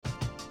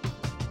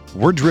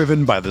We're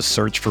driven by the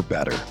search for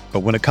better. But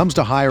when it comes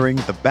to hiring,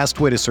 the best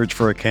way to search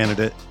for a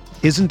candidate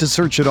isn't to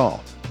search at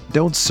all.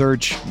 Don't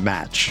search,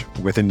 match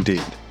with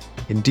Indeed.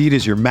 Indeed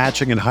is your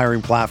matching and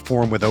hiring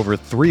platform with over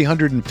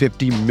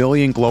 350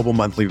 million global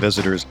monthly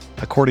visitors,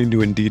 according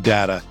to Indeed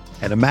data,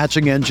 and a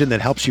matching engine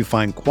that helps you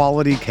find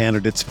quality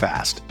candidates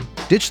fast.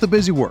 Ditch the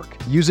busy work.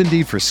 Use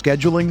Indeed for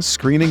scheduling,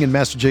 screening, and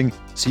messaging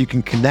so you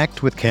can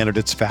connect with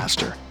candidates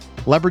faster.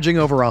 Leveraging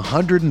over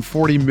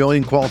 140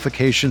 million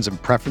qualifications and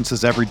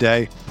preferences every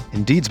day,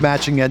 Indeed's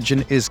matching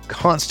engine is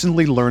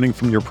constantly learning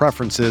from your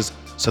preferences,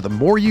 so the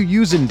more you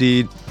use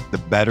Indeed, the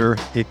better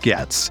it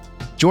gets.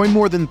 Join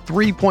more than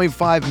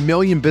 3.5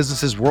 million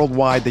businesses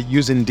worldwide that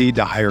use Indeed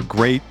to hire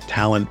great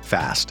talent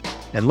fast.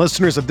 And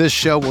listeners of this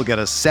show will get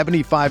a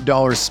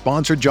 $75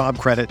 sponsored job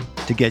credit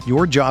to get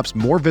your jobs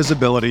more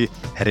visibility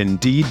at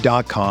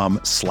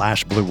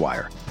Indeed.com/Blue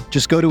Wire.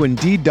 Just go to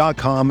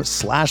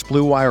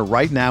Indeed.com/Blue Wire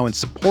right now and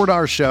support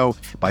our show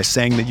by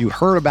saying that you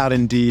heard about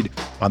Indeed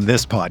on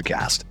this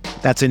podcast.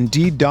 That's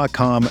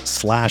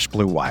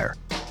Indeed.com/Blue Wire.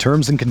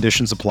 Terms and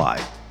conditions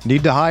apply.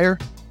 Need to hire?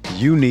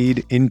 You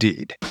need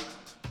Indeed.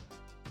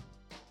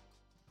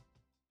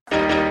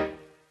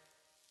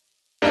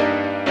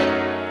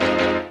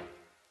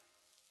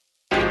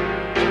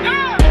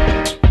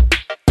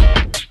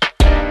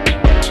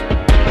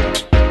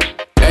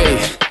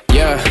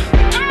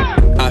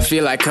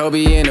 Feel like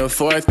Kobe in the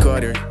fourth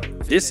quarter.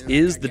 This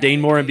is the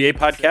Dane Moore NBA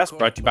podcast,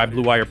 brought to you by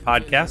Blue Wire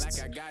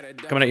Podcasts.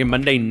 Coming at you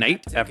Monday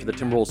night after the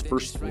Timberwolves'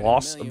 first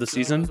loss of the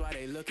season.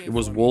 It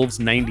was Wolves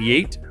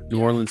 98,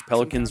 New Orleans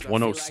Pelicans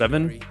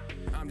 107.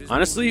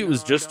 Honestly, it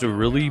was just a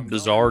really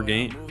bizarre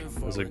game.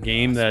 It was a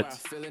game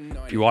that,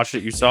 if you watched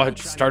it, you saw it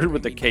just started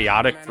with a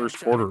chaotic first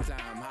quarter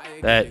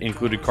that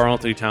included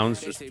Karl-Anthony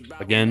Towns just,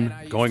 again,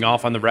 going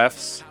off on the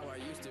refs.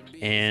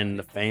 And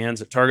the fans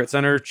at Target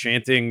Center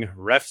chanting,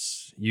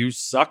 "Refs, you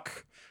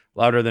suck,"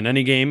 louder than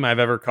any game I've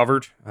ever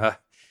covered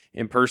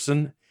in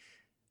person.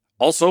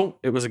 Also,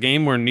 it was a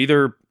game where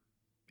neither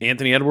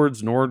Anthony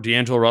Edwards nor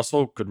D'Angelo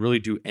Russell could really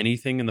do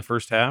anything in the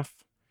first half.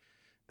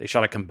 They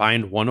shot a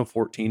combined 1 of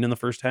 14 in the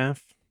first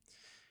half.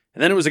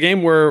 And then it was a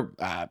game where,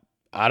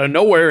 out of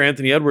nowhere,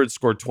 Anthony Edwards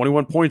scored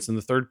 21 points in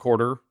the third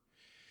quarter.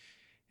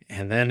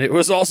 And then it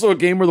was also a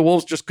game where the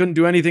Wolves just couldn't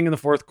do anything in the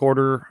fourth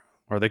quarter,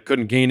 or they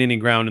couldn't gain any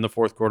ground in the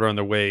fourth quarter on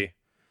their way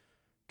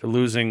to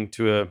losing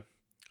to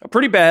a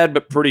pretty bad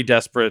but pretty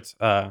desperate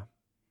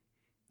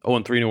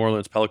 0-3 New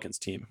Orleans Pelicans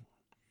team.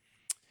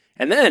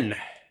 And then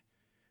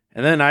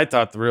I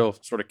thought the real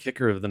sort of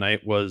kicker of the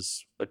night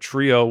was a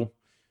trio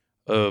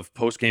of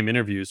post-game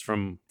interviews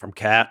from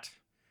Cat,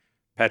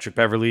 Patrick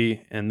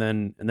Beverley, and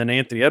then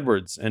Anthony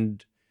Edwards.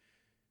 And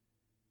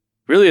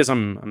really, as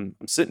I'm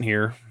sitting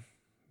here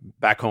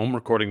back home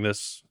recording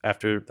this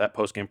after that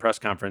post-game press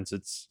conference,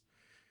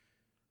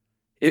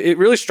 it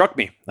really struck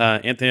me,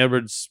 Anthony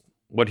Edwards,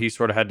 what he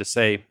sort of had to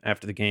say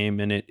after the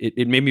game. And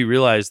it made me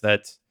realize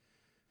that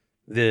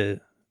the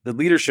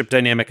leadership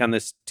dynamic on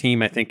this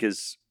team, I think,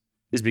 is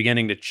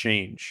beginning to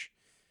change.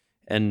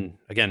 And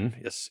again,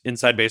 yes,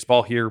 inside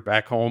baseball here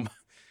back home,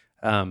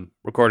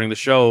 recording the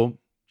show.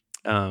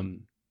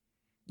 I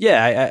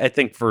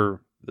think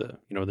for the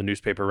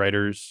newspaper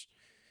writers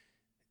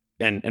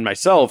and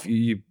myself,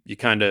 you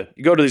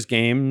go to these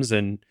games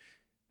and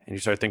you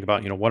start thinking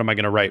about, what am I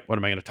going to write? What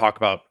am I going to talk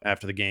about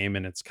after the game?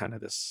 And it's kind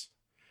of this,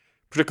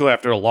 particularly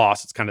after a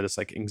loss, it's kind of this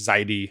like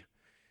anxiety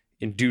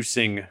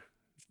inducing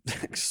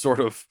sort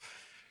of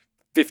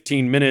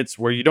 15 minutes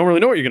where you don't really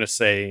know what you're going to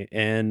say.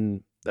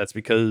 And that's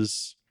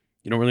because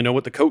you don't really know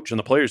what the coach and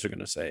the players are going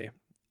to say.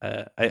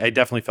 I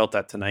definitely felt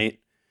that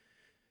tonight.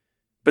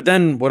 But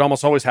then what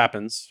almost always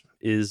happens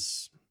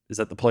is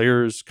that the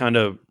players kind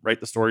of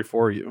write the story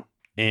for you.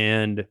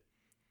 And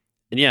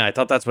yeah, I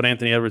thought that's what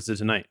Anthony Edwards did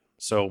tonight.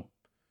 So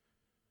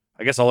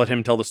I guess I'll let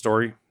him tell the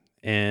story.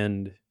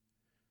 And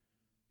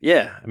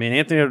yeah, I mean,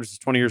 Anthony Edwards is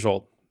 20 years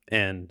old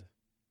and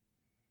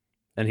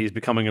he's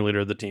becoming a leader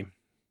of the team.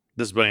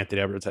 This is what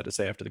Anthony Edwards had to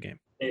say after the game.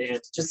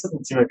 It just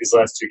doesn't seem like these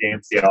last two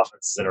games the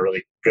offense is in a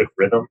really good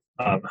rhythm.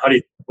 What do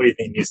you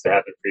think needs to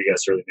happen for you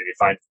guys to really maybe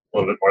find a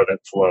little bit more of that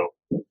flow?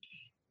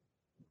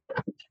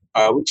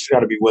 We just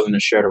got to be willing to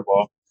share the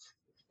ball.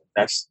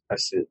 That's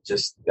it.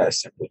 Just that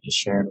simple. Just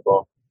sharing the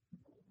ball.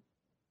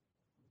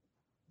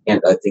 And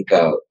I think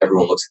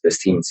everyone looks at this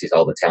team and sees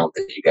all the talent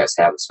that you guys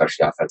have,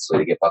 especially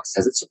offensively, to get buckets.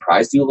 Has it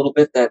surprised you a little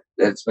bit that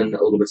it's been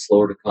a little bit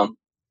slower to come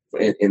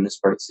in this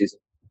part of the season?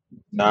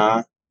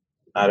 Nah,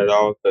 not at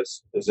all,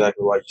 because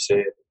exactly what you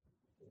said.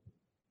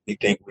 We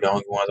think we're the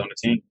only ones on the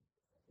team.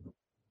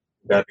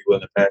 We got to be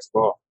willing to pass the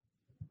ball.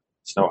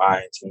 It's no I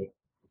in team.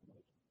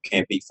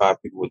 Can't beat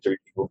 5 people with 3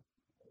 people.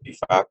 Beat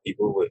 5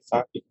 people with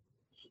 5 people.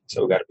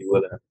 So we got to be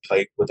willing to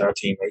play with our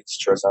teammates,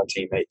 trust our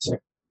teammates, and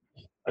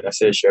like I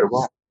said, share the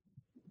ball.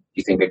 Do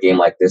you think a game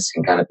like this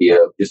can kind of be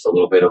just a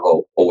little bit of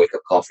a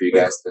wake-up call for you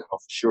guys? Oh, for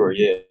sure,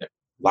 yeah.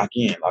 Lock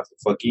the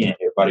fuck in.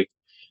 Everybody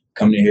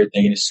coming in here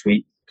thinking it's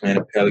sweet, playing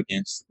the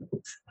Pelicans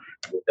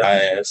with die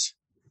ass,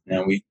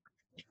 and we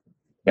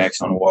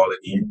backs on the wall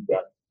again. You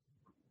gotta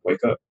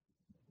wake up.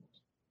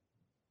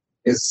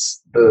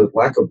 Is the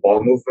lack of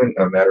ball movement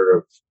a matter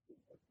of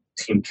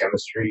team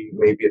chemistry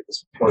maybe at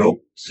this point?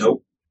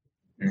 Nope.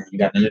 You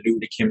got nothing to do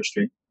with the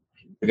chemistry.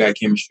 We got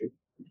chemistry.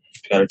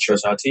 We got to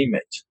trust our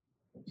teammates.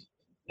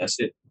 That's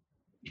it.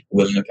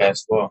 Willing to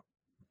pass the ball.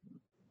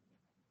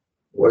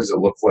 What does it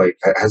look like?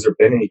 Has there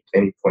been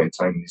any point in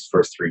time in these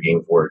first 3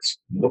 games where it's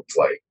looked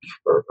like,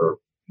 or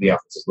the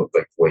offenses looked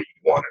like the way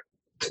you wanted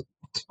to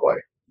play?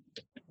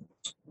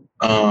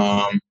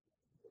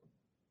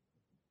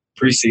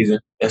 Preseason,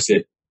 that's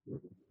it.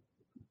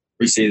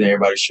 Preseason,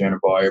 everybody's sharing the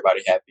ball,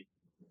 everybody happy.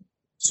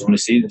 Soon as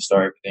the season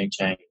started, everything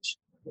changed.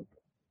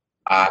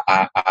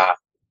 I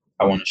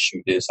want to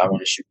shoot this. I want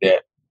to shoot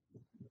that.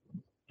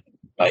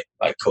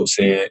 Like Coach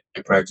said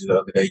in practice the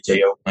other day,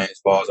 J.O. playing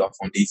his balls off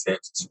on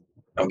defense.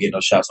 Don't get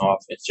no shots on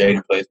offense.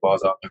 Jaden plays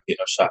balls off, don't get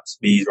no shots.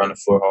 B's running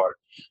the floor hard,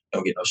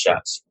 don't get no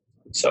shots.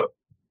 So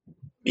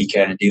me,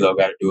 Cat, and D-Lo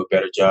got to do a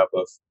better job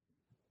of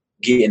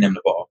getting them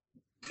the ball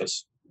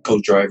because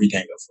Coach draw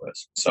everything up for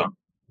us. So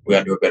we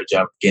got to do a better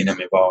job of getting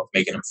them involved,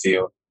 making them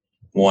feel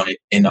wanted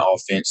in the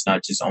offense,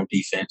 not just on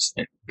defense.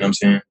 And, you know what I'm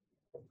saying?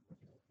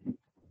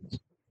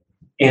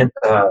 And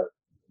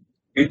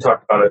you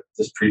talked about it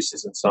this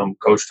preseason some.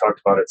 Coach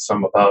talked about it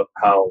some about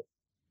how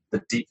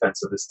the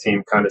defense of this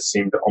team kind of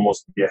seemed to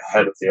almost be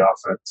ahead of the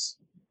offense,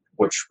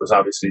 which was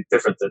obviously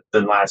different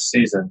than last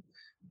season.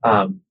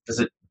 Does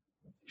it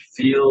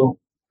feel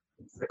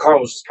 – Carl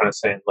was just kind of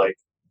saying, like,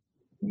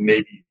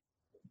 maybe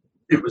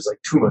it was, like,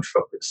 too much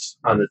focus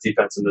on the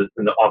defense and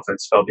the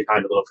offense fell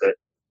behind a little bit.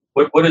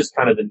 What is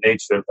kind of the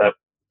nature of that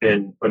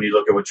been when you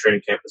look at what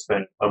training camp has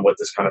been on what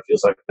this kind of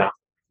feels like now?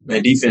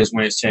 Man, defense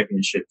wins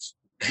championships.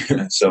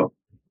 So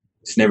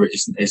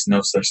it's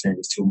no such thing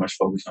as too much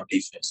focus on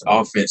defense.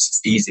 Offense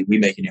is easy. We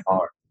making it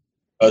hard.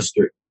 Us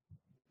three.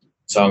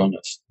 It's all on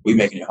us. We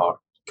making it hard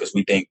because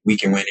we think we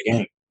can win a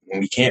game. When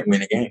we can't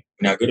win a game,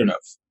 we're not good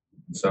enough.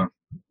 So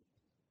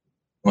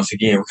once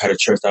again, we got to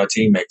trust our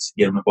teammates.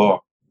 Get them the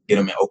ball. Get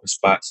them in open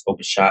spots,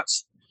 open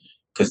shots,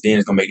 because then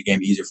it's going to make the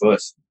game easier for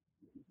us.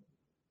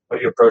 How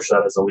do you approach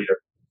that as a leader?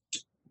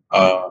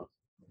 I'm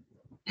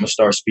going to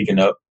start speaking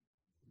up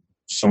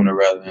sooner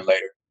rather than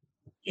later.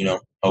 You know,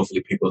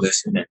 hopefully people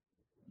listen and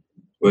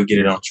we'll get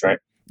it on track.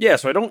 Yeah,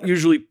 so I don't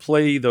usually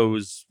play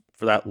those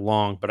for that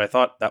long, but I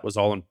thought that was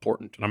all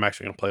important. And I'm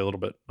actually going to play a little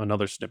bit,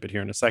 another snippet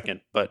here in a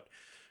second. But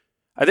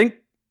I think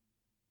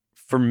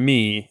for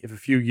me, if a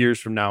few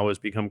years from now has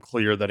become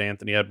clear that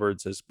Anthony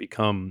Edwards has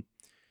become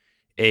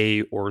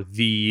a or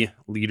the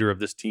leader of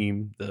this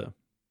team, the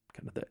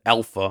kind of the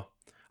alpha,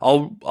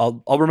 I'll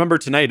remember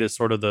tonight as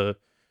sort of the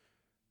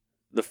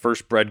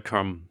first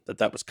breadcrumb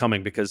that was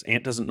coming, because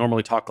Ant doesn't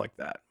normally talk like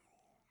that.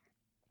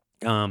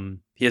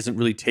 He hasn't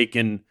really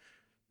taken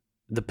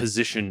the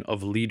position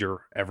of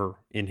leader ever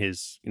in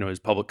his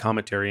public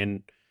commentary.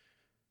 And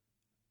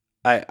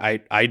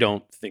I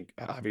don't think,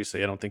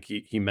 obviously, I don't think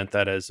he meant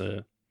that as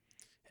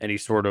any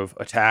sort of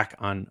attack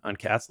on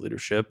Cat's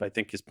leadership. I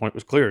think his point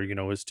was clear,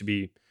 is to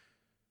be,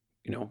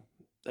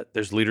 that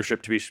there's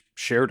leadership to be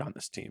shared on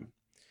this team.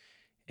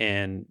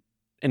 And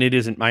it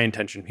isn't my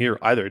intention here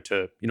either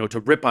to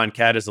rip on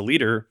Cat as a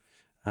leader.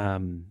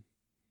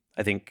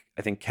 I think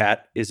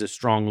Cat is a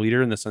strong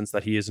leader in the sense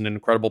that he is an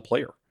incredible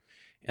player,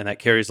 and that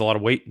carries a lot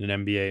of weight in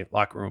an NBA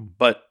locker room.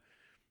 But,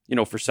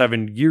 for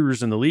 7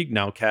 years in the league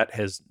now, Cat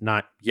has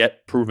not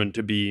yet proven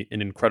to be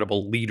an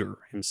incredible leader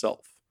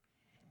himself.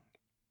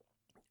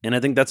 And I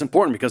think that's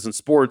important because in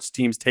sports,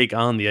 teams take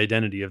on the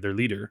identity of their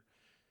leader.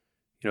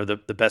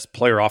 The best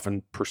player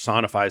often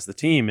personifies the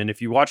team. And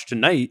if you watch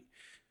tonight,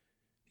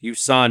 you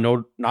saw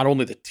not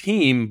only the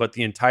team, but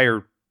the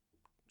entire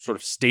sort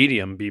of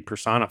stadium be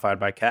personified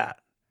by Cat.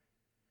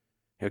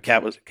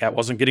 Cat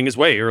wasn't getting his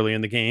way early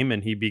in the game,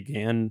 and he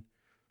began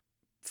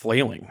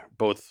flailing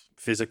both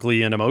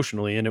physically and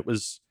emotionally. And it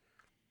was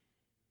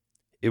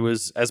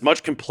as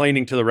much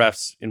complaining to the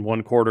refs in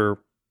one quarter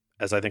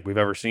as I think we've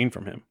ever seen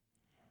from him.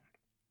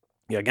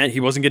 Yeah, again, he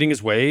wasn't getting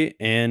his way,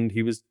 and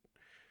he was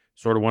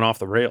sort of went off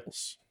the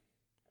rails.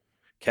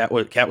 Cat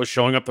was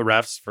showing up the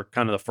refs for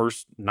kind of the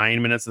first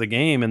 9 minutes of the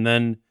game, and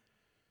then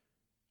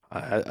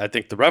I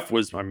think the ref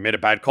made a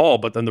bad call,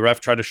 but then the ref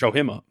tried to show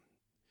him up.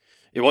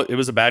 It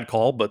was a bad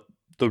call, but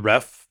the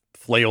ref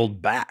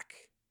flailed back.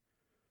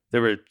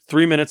 There were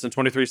 3 minutes and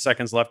 23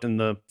 seconds left in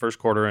the first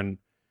quarter, and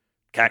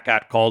Cat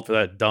got called for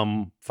that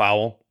dumb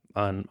foul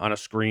on a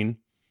screen.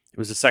 It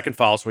was the second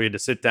foul, so he had to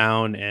sit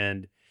down,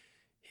 and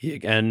he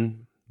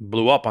again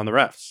blew up on the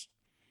refs.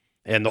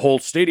 And the whole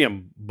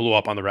stadium blew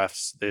up on the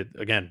refs.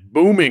 Again,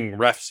 booming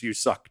refs, you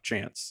suck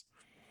chants.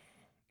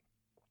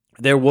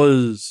 There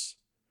was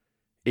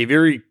a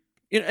very,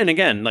 and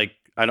again, like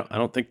I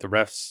don't think the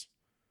refs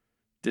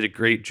did a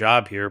great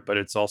job here, but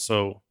it's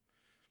also,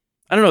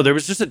 I don't know, there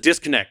was just a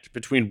disconnect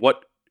between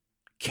what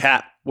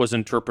Cat was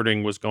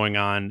interpreting was going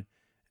on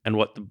and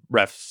what the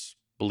refs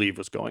believe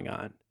was going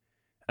on.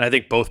 And I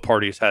think both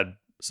parties had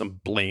some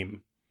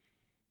blame,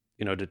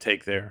 to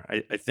take there.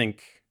 I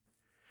think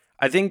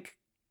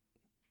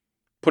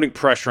putting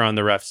pressure on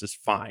the refs is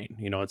fine.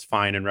 It's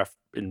fine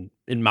in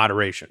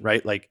moderation,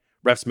 right? Like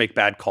refs make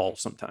bad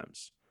calls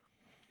sometimes.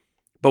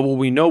 But what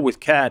we know with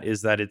Cat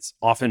is that it's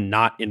often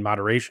not in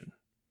moderation.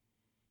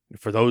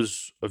 For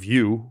those of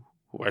you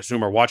who I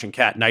assume are watching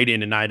Cat night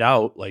in and night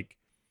out, like,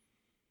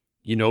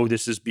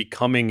 this is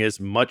becoming as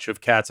much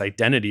of Cat's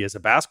identity as a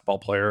basketball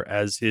player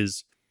as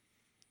his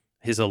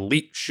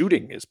elite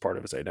shooting is part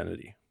of his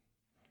identity.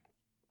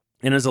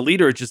 And as a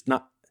leader, it just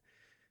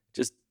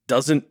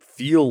doesn't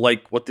feel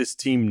like what this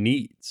team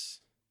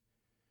needs.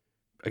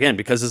 Again,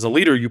 because as a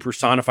leader, you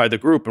personify the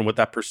group, and what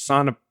that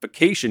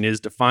personification is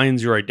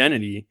defines your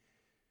identity.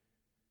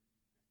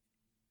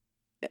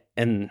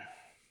 And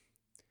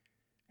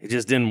it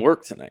just didn't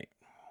work tonight.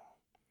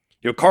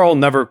 Carl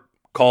never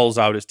calls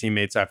out his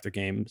teammates after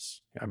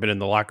games. I've been in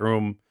the locker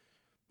room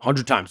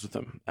 100 times with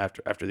him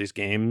after these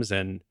games,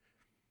 and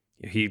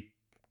he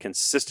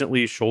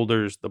consistently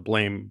shoulders the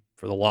blame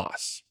for the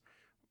loss,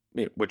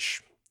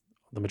 which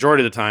the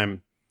majority of the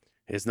time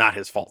is not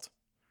his fault.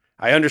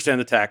 I understand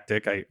the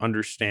tactic. I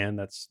understand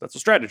that's a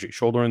strategy,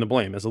 shouldering the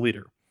blame as a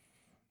leader.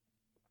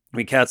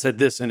 Cat said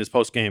this in his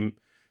postgame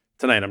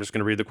tonight. I'm just going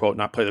to read the quote,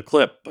 not play the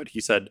clip, but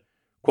he said,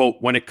 quote,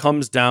 "When it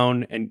comes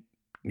down and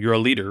you're a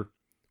leader,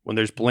 when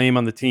there's blame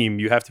on the team,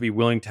 you have to be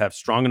willing to have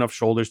strong enough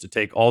shoulders to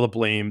take all the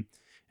blame,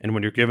 and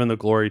when you're given the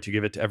glory, to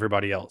give it to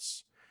everybody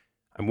else.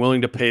 I'm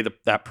willing to pay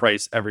that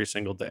price every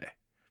single day."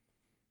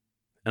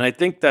 And I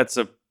think that's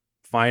a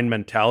fine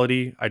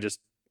mentality. I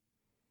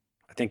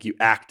think you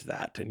act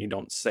that and you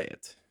don't say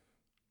it.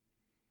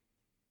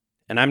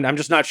 And I'm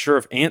just not sure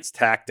if Ant's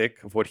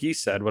tactic of what he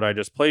said, what I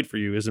just played for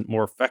you, isn't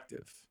more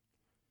effective.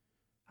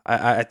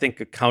 I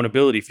think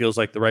accountability feels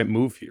like the right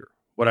move here.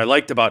 What I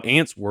liked about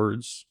Ant's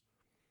words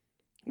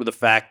were the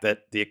fact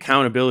that the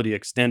accountability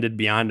extended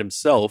beyond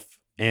himself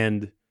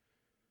and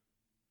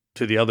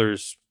to the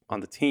others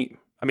on the team.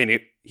 I mean,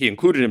 he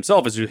included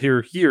himself, as you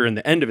hear here in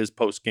the end of his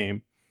post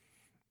game.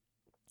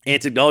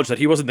 Ant acknowledged that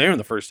he wasn't there in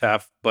the first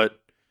half, but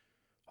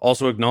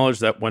also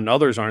acknowledged that when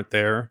others aren't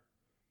there,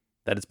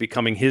 that it's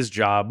becoming his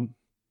job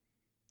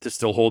to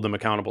still hold them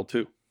accountable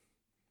too.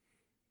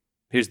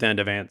 Here's the end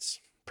of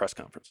Ant's press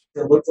conference.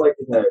 It looked like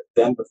in the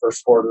end of the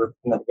first quarter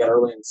and then again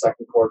early in the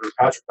second quarter,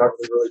 Patrick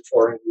Beverly really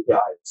tore into you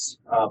guys.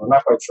 I'm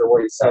not quite sure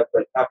what he said,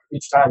 but after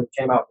each time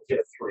he came out and hit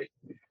a three.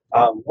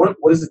 What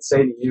does it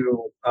say to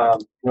you,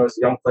 as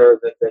a young player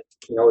that is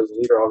a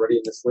leader already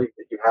in this league,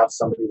 that you have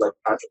somebody like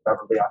Patrick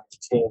Beverly on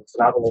your team to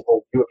not only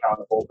hold you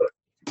accountable, but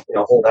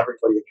hold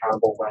everybody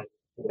accountable when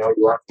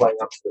you aren't playing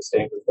up to the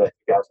standard that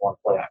you guys want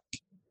to play at?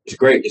 It's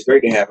great. It's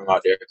great to have him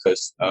out there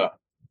because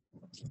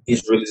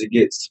he's real as it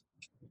gets.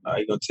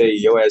 He's gonna tell you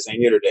your ass ain't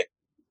here today.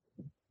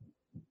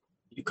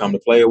 You come to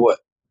play or what?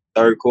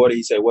 Third quarter,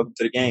 he said, "Welcome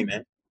to the game,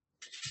 man."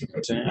 You know what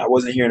I'm saying? I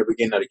wasn't here in the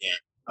beginning of the game.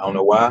 I don't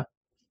know why,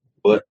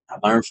 but I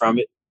learned from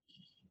it.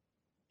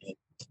 And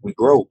we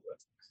grow.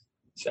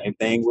 Same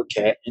thing with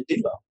Cat and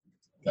D'Lo.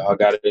 We all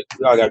gotta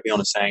be on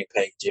the same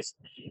page.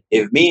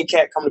 If me and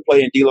Cat come to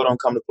play and D'Lo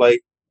don't come to play,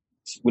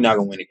 we're not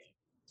gonna win the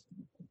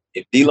game.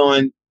 If D'Lo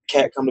and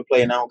Cat come to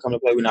play and I don't come to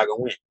play, we're not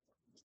gonna win.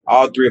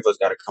 All three of us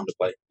got to come to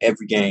play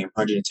every game,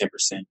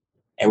 110%,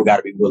 and we got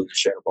to be willing to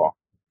share the ball.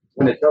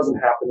 When it doesn't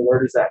happen, where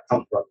does that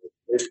come from?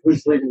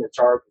 Who's leading the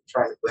charge and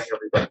trying to bring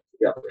everybody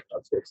together in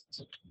those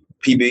cases?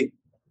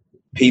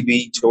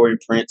 PB,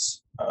 Torian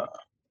Prince,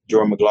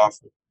 Jordan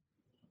McLaughlin.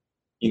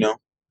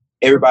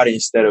 Everybody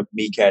instead of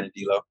me, Cat, and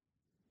D'Lo.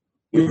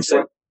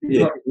 Yeah.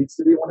 It needs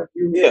to be one of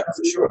you. Yeah,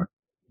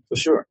 for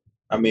sure.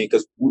 I mean,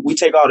 because we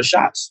take all the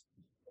shots.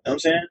 You know what I'm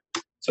saying?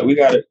 So we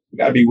gotta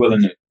be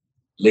willing to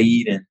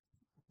lead and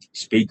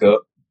speak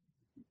up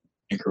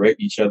and correct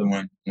each other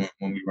when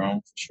we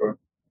wrong, for sure.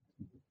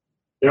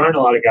 There aren't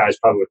a lot of guys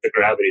probably with the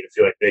gravity to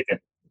feel like they can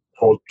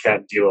hold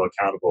Cat and D'Lo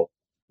accountable.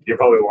 You're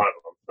probably one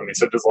of them. I mean,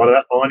 so does a lot of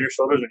that fall on your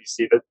shoulders when you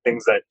see the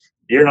things that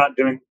you're not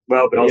doing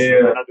well, but also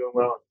they're not doing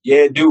well?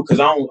 Yeah, dude, because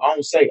I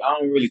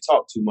don't really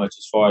talk too much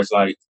as far as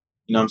like,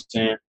 you know what I'm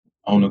saying,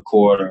 on the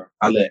court, or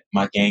I let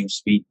my game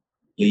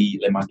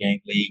let my game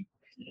lead.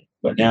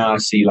 But now I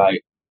see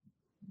like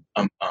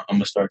I'm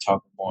gonna start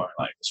talking more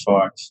like as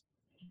far as,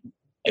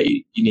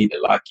 hey, you need to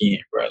lock in,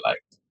 bro. Like,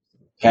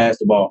 pass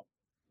the ball.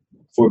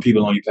 4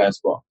 people on you, pass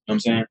the ball. You know what I'm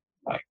saying?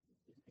 Like,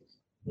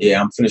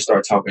 yeah, I'm finna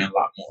start talking a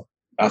lot more.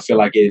 I feel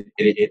like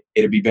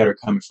it'll be better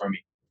coming from me.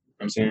 You know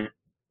what I'm saying?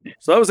 Yeah.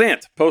 So that was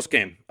Ant,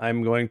 post-game.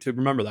 I'm going to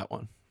remember that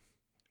one.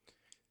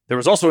 There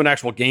was also an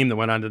actual game that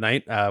went on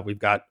tonight. We've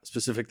got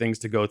specific things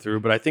to go through,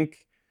 but I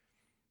think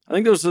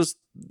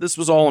this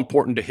was all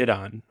important to hit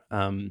on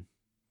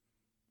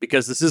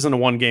because this isn't a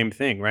one-game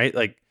thing, right?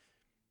 Like,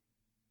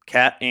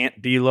 Cat,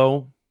 Ant,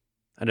 D'Lo,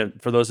 and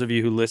for those of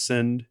you who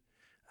listened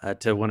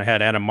to when I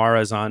had Adam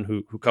Mares on,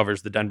 who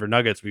covers the Denver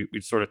Nuggets, we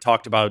sort of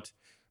talked about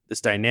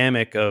this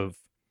dynamic of,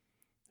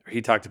 he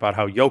talked about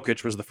how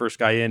Jokic was the first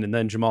guy in, and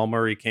then Jamal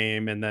Murray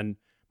came, and then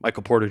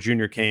Michael Porter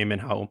Jr. came,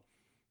 and how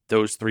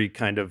those three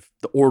kind of,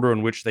 the order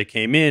in which they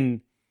came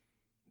in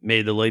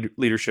made the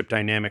leadership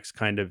dynamics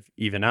kind of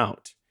even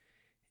out.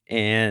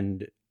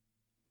 And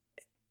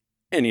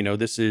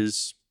this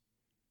is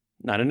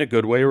not in a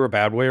good way or a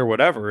bad way or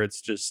whatever.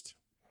 It's just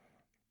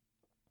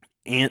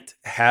Ant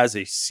has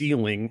a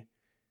ceiling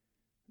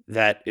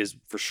that is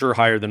for sure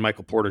higher than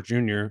Michael Porter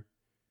Jr.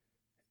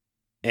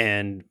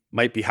 and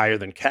might be higher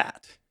than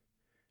Cat.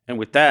 And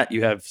with that,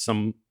 you have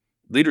some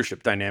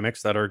leadership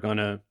dynamics that are going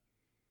to,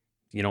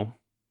 not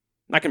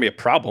going to be a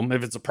problem.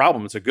 If it's a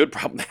problem, it's a good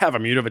problem to have. I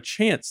mean, you'd have a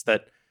chance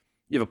that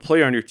you have a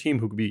player on your team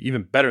who could be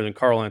even better than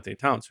Karl Anthony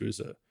Towns, who is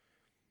a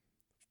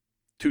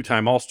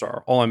two-time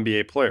All-Star,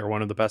 All-NBA player,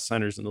 one of the best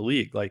centers in the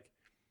league. Like,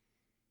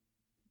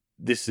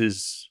 this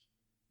is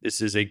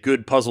a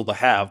good puzzle to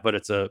have, but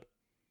it's a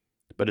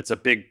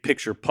big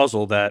picture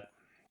puzzle that,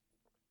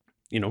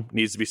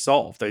 needs to be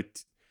solved.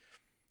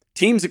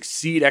 Teams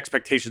exceed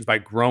expectations by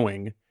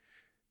growing,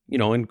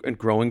 and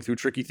growing through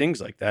tricky things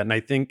like that. And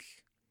I think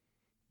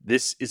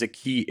this is a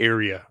key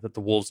area that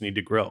the Wolves need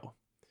to grow.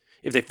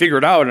 If they figure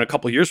it out in a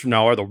couple of years from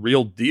now are the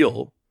real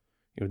deal,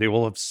 they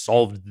will have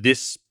solved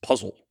this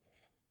puzzle.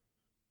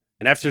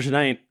 And after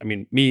tonight, I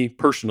mean, me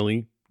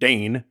personally,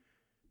 Dane,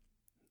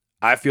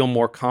 I feel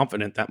more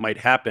confident that might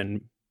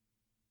happen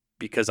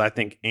because I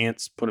think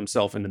Ant's put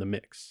himself into the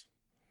mix.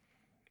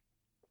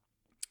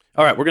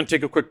 All right, we're going to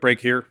take a quick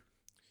break here,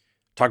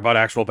 talk about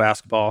actual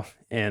basketball,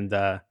 and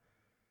talk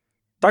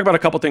about a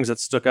couple things that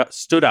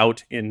stood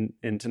out in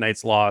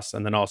tonight's loss,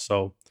 and then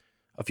also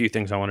a few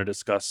things I want to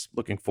discuss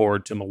looking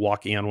forward to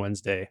Milwaukee on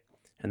Wednesday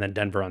and then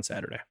Denver on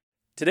Saturday.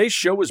 Today's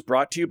show is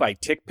brought to you by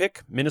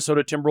TickPick.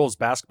 Minnesota Timberwolves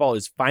basketball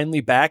is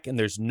finally back, and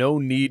there's no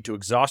need to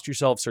exhaust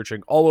yourself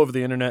searching all over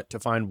the internet to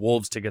find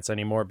Wolves tickets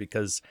anymore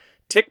because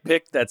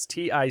TickPick, that's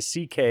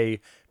TickPick,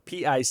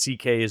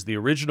 is the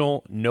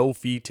original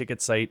no-fee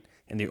ticket site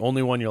and the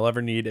only one you'll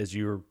ever need as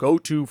your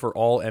go-to for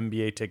all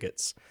NBA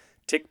tickets.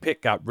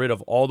 TickPick got rid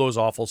of all those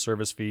awful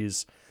service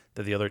fees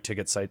that the other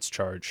ticket sites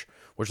charge,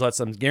 which lets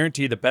them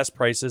guarantee the best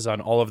prices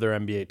on all of their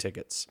NBA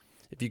tickets.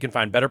 If you can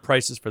find better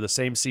prices for the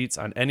same seats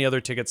on any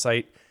other ticket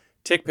site,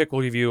 TickPick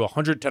will give you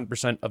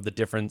 110% of the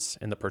difference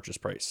in the purchase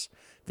price.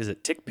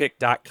 Visit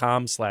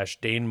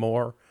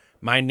tickpick.com/DaneMoore.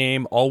 My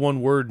name, all one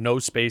word, no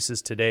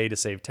spaces today to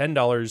save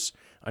 $10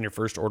 on your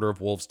first order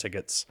of Wolves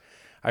tickets.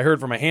 I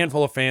heard from a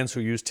handful of fans who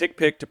used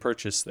TickPick to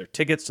purchase their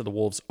tickets to the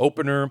Wolves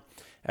opener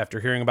after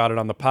hearing about it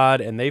on the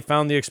pod, and they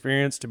found the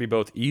experience to be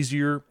both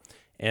easier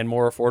and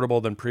more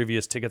affordable than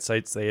previous ticket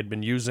sites they had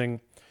been using.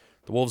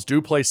 The Wolves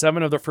do play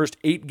 7 of their first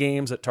 8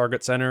 games at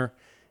Target Center,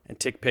 and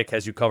TickPick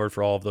has you covered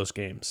for all of those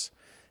games.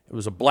 It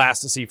was a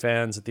blast to see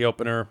fans at the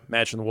opener,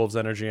 matching the Wolves'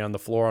 energy on the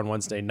floor on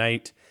Wednesday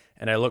night,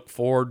 and I look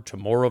forward to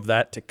more of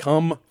that to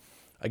come.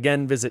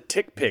 Again, visit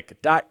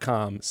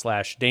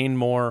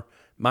tickpick.com/DaneMoore.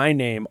 My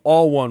name,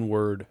 all one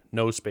word,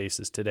 no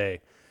spaces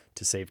today,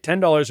 to save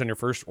 $10 on your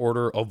first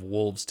order of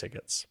Wolves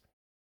tickets.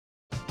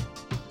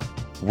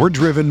 We're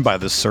driven by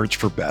the search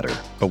for better.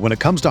 But when it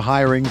comes to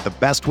hiring, the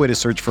best way to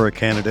search for a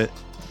candidate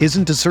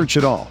isn't to search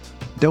at all.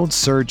 Don't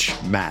search,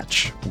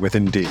 match with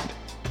Indeed.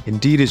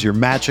 Indeed is your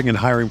matching and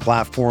hiring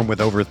platform with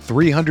over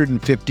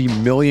 350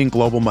 million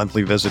global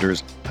monthly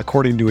visitors,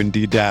 according to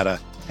Indeed data,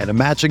 and a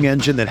matching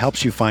engine that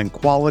helps you find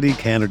quality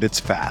candidates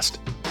fast.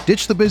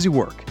 Ditch the busy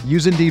work.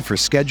 Use Indeed for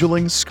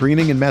scheduling,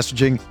 screening, and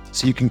messaging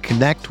so you can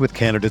connect with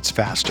candidates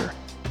faster.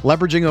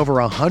 Leveraging over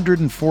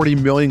 140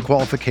 million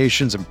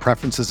qualifications and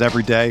preferences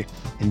every day,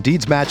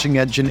 Indeed's matching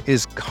engine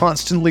is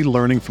constantly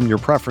learning from your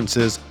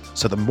preferences,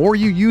 so the more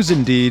you use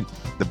Indeed,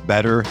 the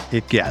better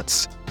it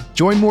gets.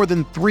 Join more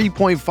than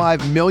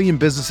 3.5 million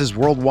businesses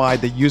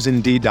worldwide that use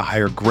Indeed to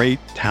hire great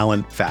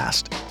talent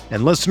fast.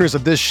 And listeners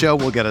of this show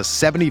will get a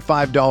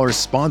 $75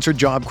 sponsored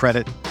job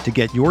credit to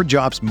get your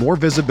jobs more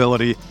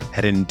visibility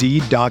at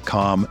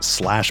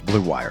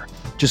Indeed.com/Blue Wire.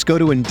 Just go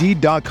to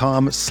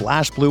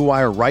Indeed.com/Blue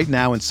Wire right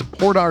now and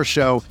support our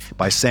show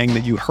by saying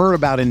that you heard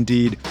about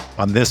Indeed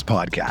on this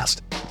podcast.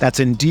 That's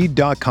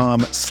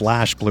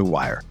Indeed.com/Blue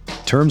Wire.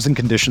 Terms and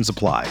conditions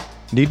apply.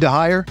 Need to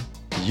hire?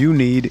 You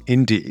need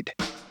Indeed.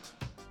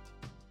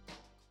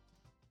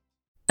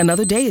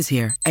 Another day is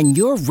here, and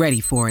you're ready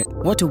for it.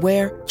 What to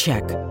wear?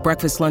 Check.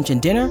 Breakfast, lunch, and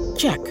dinner?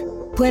 Check.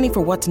 Planning for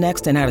what's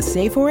next and how to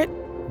save for it?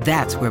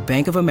 That's where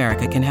Bank of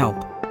America can help.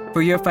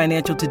 For your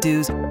financial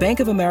to-dos, Bank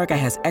of America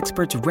has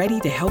experts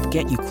ready to help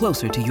get you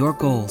closer to your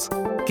goals.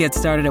 Get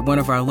started at one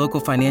of our local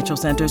financial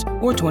centers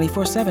or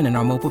 24/7 in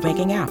our mobile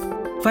banking app.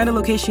 Find a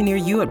location near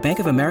you at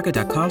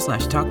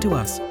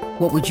bankofamerica.com/talktous.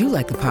 What would you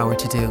like the power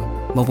to do?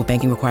 Mobile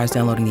banking requires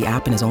downloading the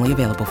app and is only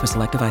available for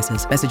select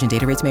devices. Message and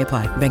data rates may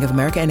apply. Bank of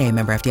America NA,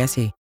 member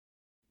FDIC.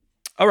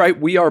 All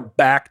right, we are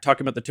back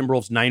talking about the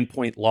Timberwolves'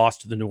 9-point loss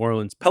to the New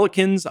Orleans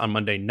Pelicans on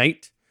Monday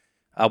night.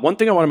 One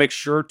thing I want to make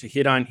sure to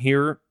hit on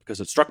here, because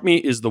it struck me,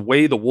 is the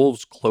way the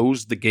Wolves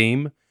closed the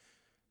game.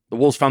 The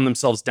Wolves found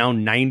themselves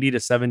down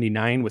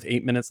 90-79 with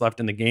 8 minutes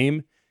left in the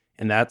game,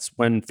 and that's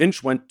when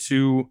Finch went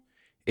to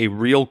a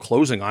real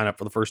closing lineup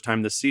for the first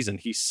time this season.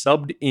 He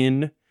subbed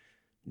in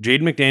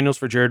Jaden McDaniels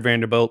for Jared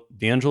Vanderbilt,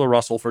 D'Angelo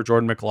Russell for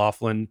Jordan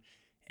McLaughlin,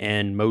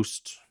 and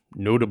most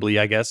notably,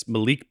 I guess,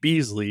 Malik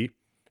Beasley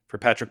for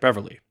Patrick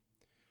Beverley.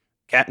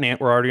 Cat and Ant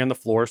were already on the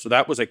floor, so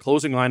that was a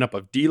closing lineup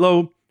of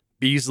D'Lo,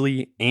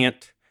 Beasley,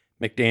 Ant,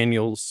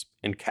 McDaniels,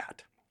 and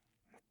Cat.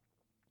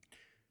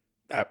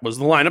 That was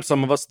the lineup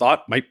some of us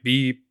thought might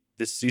be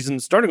this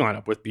season's starting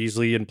lineup with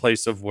Beasley in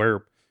place of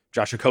where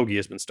Josh Okogie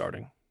has been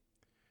starting.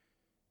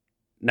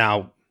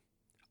 Now,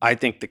 I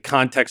think the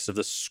context of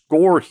the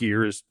score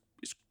here is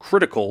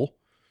critical.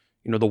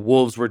 The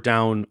Wolves were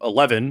down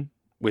 11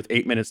 with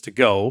 8 minutes to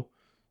go.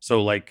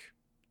 So,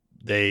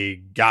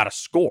 they got a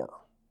score.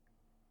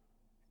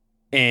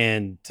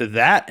 And to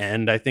that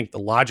end, I think the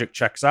logic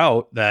checks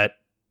out that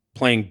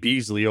playing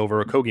Beasley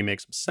over Okogie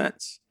makes some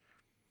sense.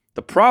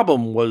 The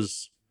problem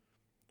was,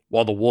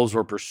 while the Wolves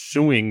were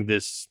pursuing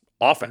this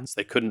offense,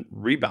 they couldn't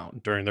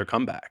rebound during their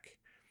comeback.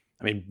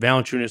 I mean,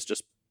 Valanciunas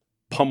just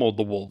pummeled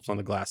the Wolves on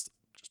the glass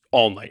just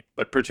all night,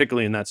 but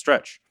particularly in that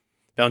stretch.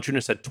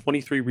 Valanciunas had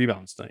 23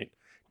 rebounds tonight,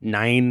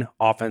 9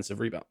 offensive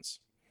rebounds.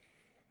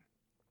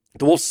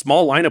 The Wolves'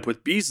 small lineup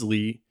with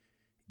Beasley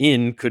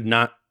in could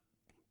not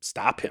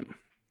stop him.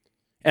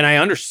 And I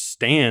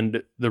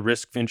understand the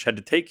risk Finch had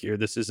to take here.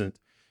 This isn't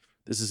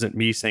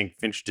me saying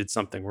Finch did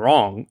something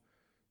wrong.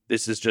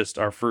 This is just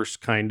our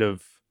first kind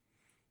of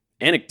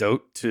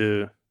anecdote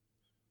to,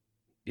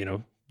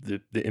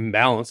 the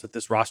imbalance that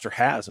this roster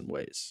has in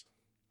ways.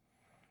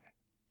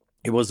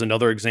 It was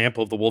another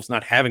example of the Wolves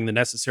not having the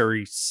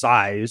necessary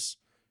size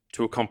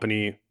to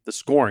accompany the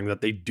scoring that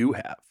they do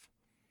have.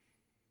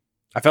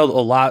 I felt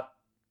a lot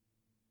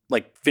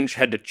like Finch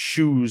had to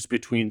choose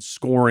between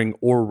scoring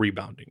or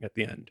rebounding at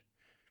the end.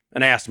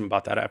 And I asked him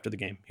about that after the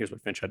game. Here's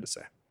what Finch had to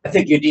say. I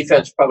think your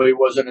defense probably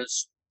wasn't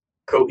as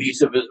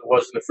cohesive as it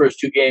was in the first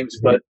 2 games,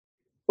 but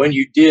when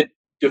you did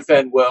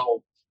defend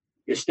well,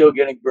 you're still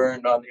getting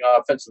burned on the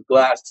offensive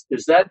glass.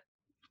 Does that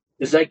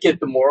get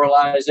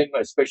demoralizing,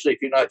 especially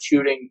if you're not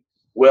shooting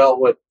well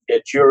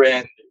at your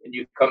end and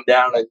you come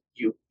down and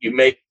you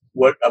make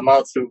what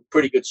amounts to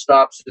pretty good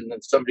stops, and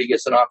then somebody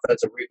gets an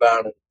offensive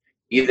rebound and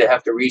you either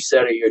have to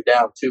reset or you're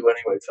down 2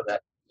 anyway for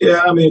that?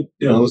 Yeah, I mean,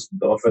 the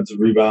offensive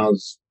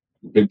rebounds,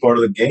 big part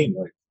of the game,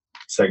 like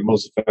second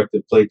most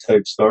effective play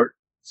type start.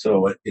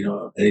 So,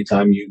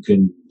 anytime you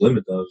can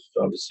limit those,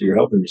 obviously you're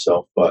helping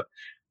yourself. But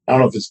I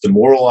don't know if it's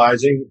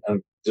demoralizing.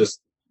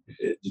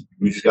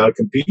 We just got to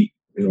compete,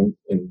 and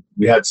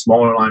we had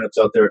smaller lineups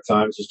out there at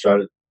times, just try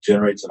to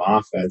generate some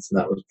offense. And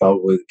that was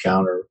probably the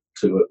counter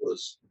to it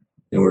was,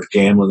 we're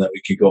gambling that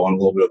we could go on a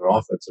little bit of an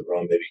offensive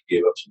run, maybe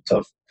gave up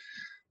some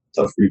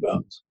tough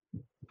rebounds.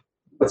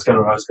 That's kind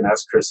of what I was going to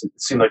ask, Chris. It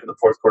seemed like in the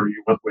fourth quarter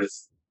you went with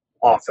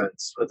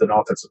offense, with an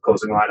offensive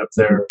closing lineup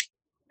there,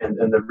 and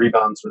the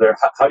rebounds were there.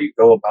 How do you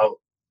go about?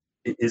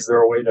 Is there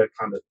a way to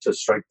kind of to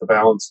strike the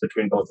balance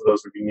between both of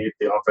those, where you need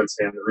the offense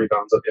and the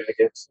rebounds at the end of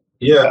games?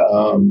 Yeah,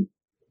 I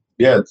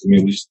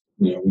mean, we just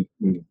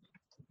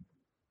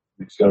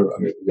got to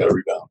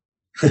rebound.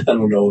 I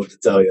don't know what to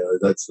tell you.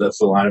 That's the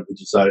lineup we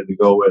decided to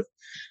go with,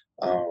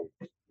 and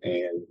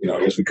I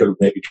guess we could have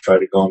maybe tried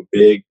to go on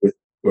big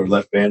or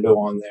left Vando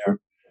on there,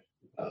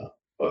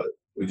 but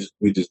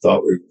we just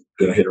thought we were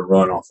going to hit a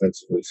run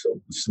offensively, so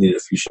we just needed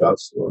a few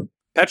shots to run.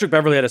 Patrick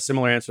Beverley had a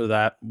similar answer to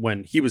that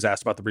when he was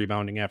asked about the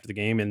rebounding after the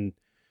game. And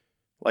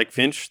like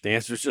Finch, the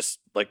answer is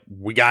just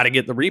we got to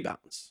get the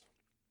rebounds.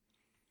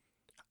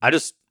 I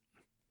just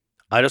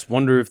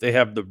wonder if they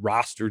have the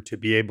roster to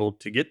be able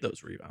to get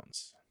those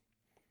rebounds.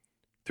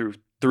 Through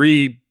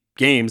 3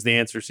 games, the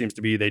answer seems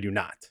to be they do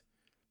not.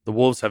 The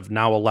Wolves have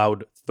now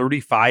allowed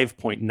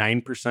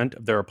 35.9%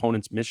 of their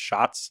opponents' missed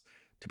shots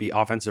to be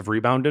offensive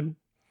rebounded.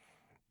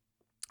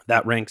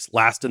 That ranks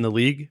last in the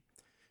league.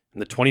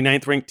 And the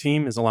 29th ranked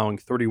team is allowing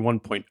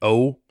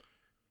 31.0%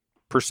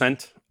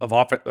 of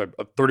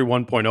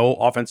 31.0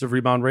 offensive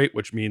rebound rate,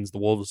 which means the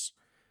Wolves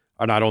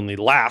are not only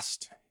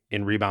last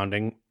in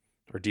rebounding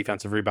or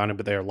defensive rebounding,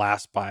 but they are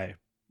last by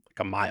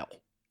a mile.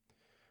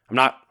 I'm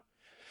not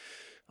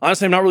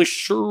really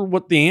sure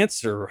what the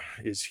answer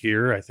is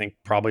here. I think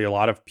probably a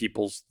lot of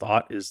people's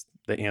thought is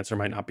the answer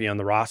might not be on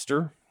the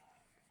roster,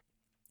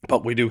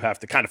 but we do have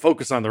to kind of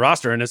focus on the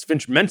roster. And as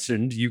Finch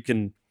mentioned, you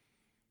can,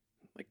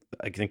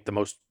 I think the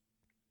most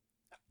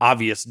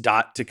obvious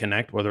dot to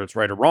connect, whether it's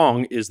right or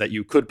wrong, is that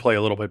you could play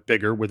a little bit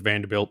bigger with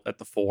Vanderbilt at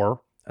the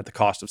 4 at the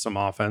cost of some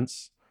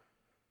offense.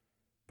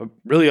 But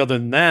really, other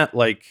than that,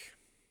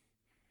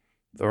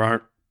 there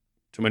aren't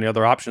too many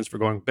other options for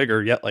going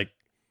bigger yet.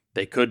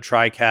 They could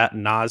try Cat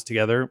and Nas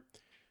together.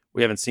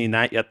 We haven't seen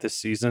that yet this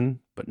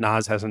season, but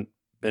Nas hasn't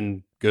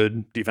been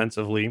good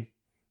defensively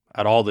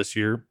at all this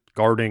year,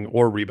 guarding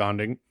or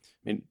rebounding.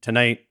 I mean,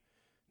 tonight,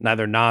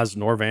 neither Nas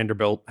nor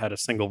Vanderbilt had a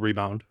single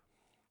rebound.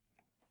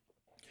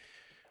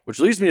 Which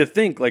leads me to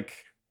think,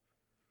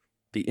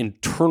 the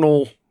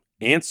internal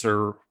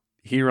answer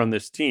here on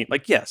this team.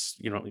 Yes,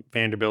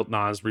 Vanderbilt,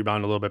 Nas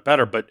rebound a little bit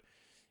better, but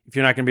if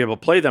you're not going to be able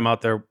to play them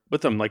out there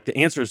with them, the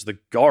answer is the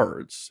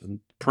guards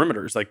and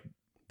perimeters.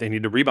 They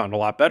need to rebound a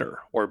lot better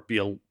or be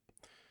a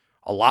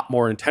lot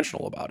more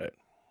intentional about it.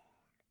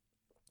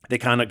 They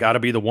kind of got to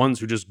be the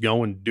ones who just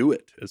go and do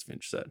it, as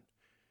Finch said.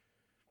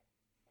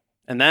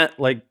 And that,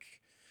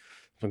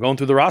 I'm going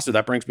through the roster,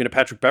 that brings me to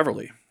Patrick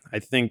Beverley. I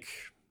think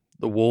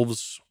the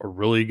Wolves are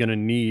really going to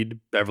need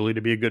Beverley to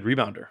be a good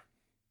rebounder,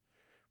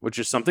 which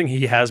is something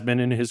he has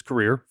been in his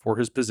career for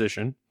his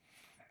position.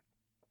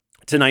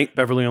 Tonight,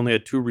 Beverley only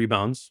had 2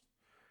 rebounds,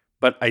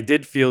 but I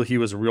did feel he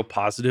was a real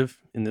positive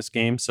in this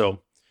game. So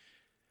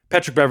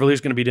Patrick Beverley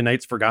is going to be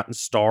tonight's Forgotten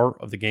Star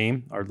of the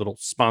game, our little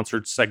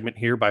sponsored segment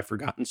here by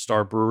Forgotten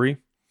Star Brewery.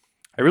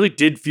 I really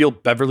did feel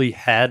Beverley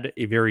had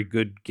a very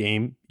good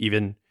game,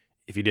 even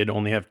if he did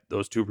only have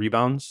those 2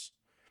 rebounds.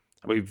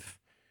 We've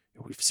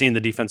seen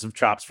the defensive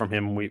chops from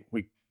him. We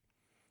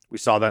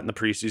saw that in the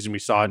preseason. We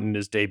saw it in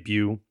his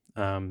debut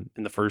in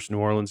the first New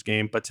Orleans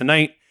game. But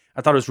tonight,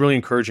 I thought it was really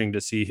encouraging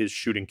to see his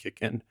shooting kick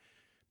in.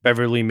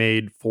 Beverley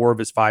made 4 of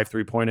his 5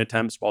 3-point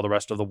attempts, while the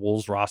rest of the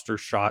Wolves roster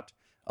shot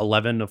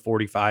 11 of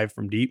 45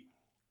 from deep.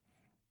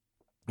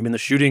 I mean, the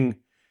shooting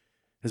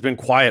has been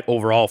quiet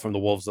overall from the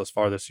Wolves thus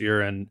far this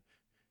year, and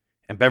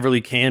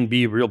Beverley can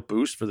be a real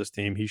boost for this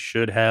team. He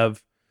should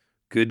have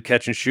good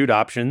catch and shoot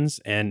options,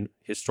 and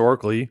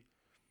historically,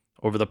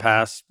 over the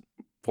past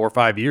 4 or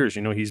 5 years,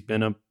 he's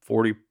been a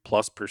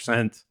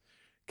 40+%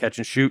 catch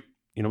and shoot,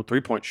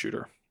 3-point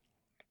shooter.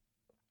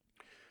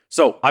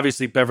 So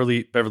obviously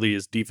Beverley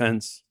is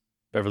defense.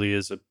 Beverley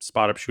is a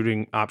spot up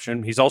shooting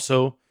option. He's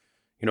also,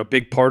 a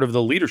big part of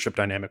the leadership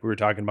dynamic we were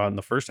talking about in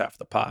the first half of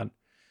the pod.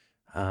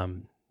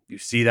 You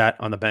see that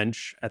on the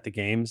bench at the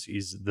games.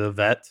 He's the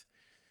vet.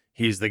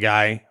 He's the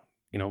guy,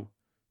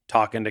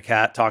 talking to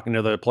Kat, talking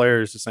to the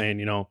players, saying,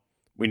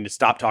 we need to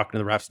stop talking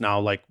to the refs now.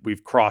 Like,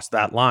 we've crossed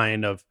that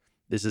line of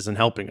this isn't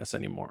helping us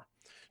anymore.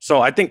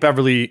 So I think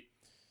Beverley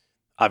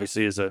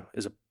obviously is a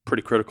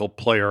pretty critical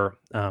player,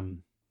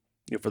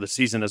 for the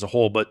season as a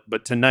whole.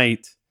 But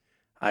tonight,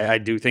 I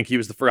do think he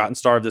was the forgotten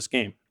star of this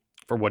game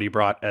for what he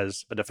brought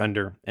as a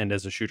defender and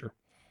as a shooter.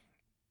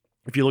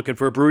 If you're looking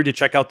for a brewery to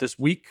check out this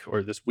week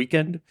or this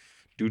weekend,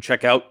 do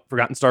check out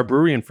Forgotten Star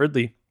Brewery in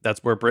Fridley.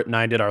 That's where Britt and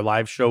I did our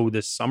live show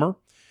this summer.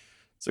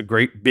 It's a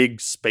great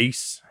big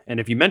space. And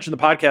if you mention the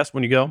podcast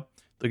when you go,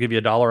 they'll give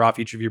you $1 off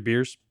each of your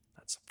beers.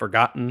 That's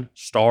Forgotten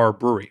Star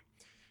Brewery.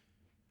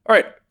 All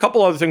right, a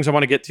couple other things I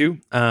want to get to.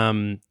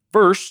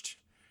 First,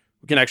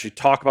 we can actually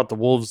talk about the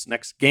Wolves'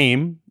 next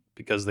game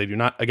because they do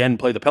not, again,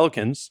 play the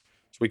Pelicans.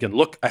 So we can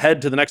look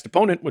ahead to the next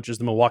opponent, which is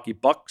the Milwaukee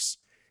Bucks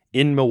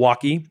in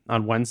Milwaukee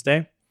on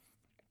Wednesday.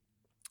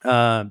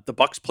 The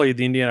Bucks played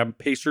the Indiana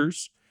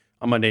Pacers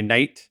on Monday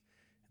night,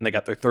 and they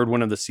got their 3rd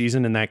win of the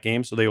season in that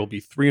game. So they will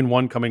be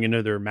 3-1 coming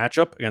into their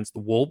matchup against the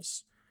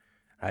Wolves.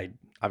 I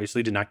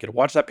obviously did not get to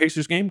watch that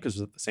Pacers game because it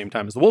was at the same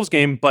time as the Wolves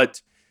game,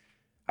 but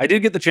I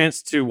did get the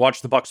chance to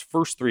watch the Bucks'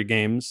 first 3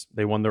 games.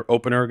 They won their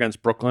opener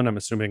against Brooklyn. I'm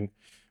assuming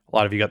a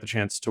lot of you got the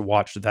chance to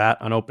watch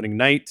that on opening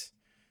night.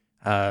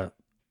 The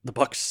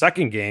Bucks'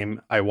 second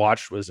game I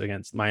watched was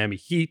against Miami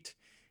Heat,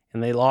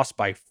 and they lost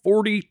by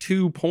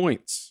 42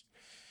 points.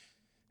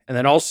 And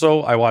then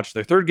also I watched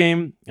their 3rd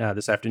game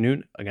this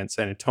afternoon against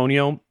San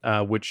Antonio,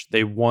 which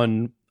they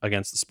won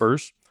against the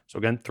Spurs. So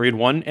again,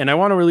 3-1. And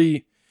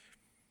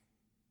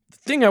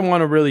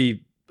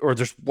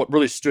just what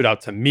really stood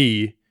out to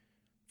me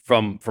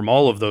from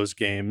all of those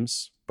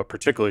games, but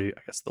particularly,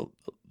 I guess, the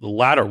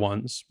latter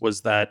ones,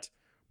 was that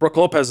Brook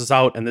Lopez is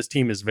out and this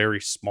team is very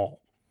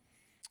small.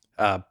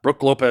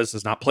 Brook Lopez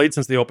has not played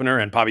since the opener,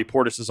 and Bobby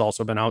Portis has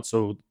also been out.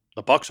 So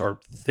the Bucks are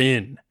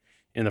thin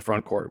in the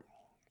front court.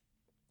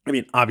 I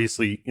mean,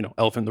 obviously,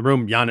 elephant in the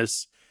room,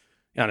 Giannis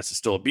is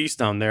still a beast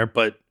down there,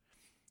 but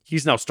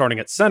he's now starting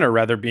at center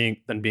rather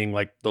than being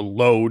like the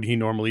load he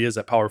normally is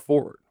at power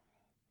forward.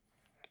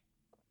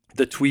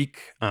 The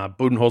tweak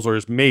Budenholzer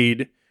has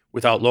made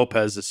without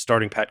Lopez is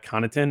starting Pat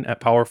Connaughton at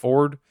power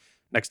forward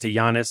next to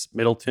Giannis,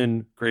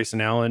 Middleton,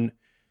 Grayson Allen,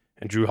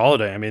 and Drew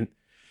Holiday. I mean,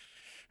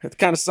 it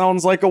kind of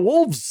sounds like a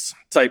Wolves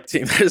type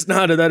team. That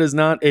is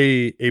not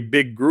a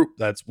big group.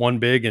 That's one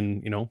big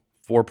and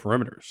 4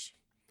 perimeters,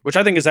 which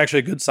I think is actually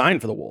a good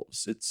sign for the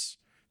Wolves. It's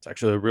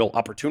actually a real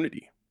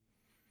opportunity.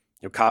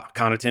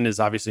 Connaughton is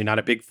obviously not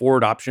a big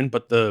forward option,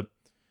 but the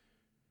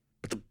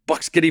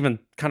Bucks get even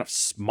kind of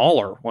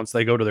smaller once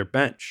they go to their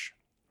bench.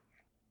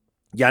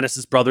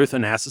 Giannis's brother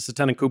Thanasis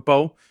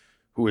Antetokounmpo,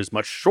 who is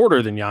much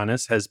shorter than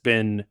Giannis,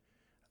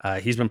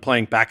 he's been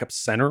playing backup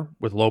center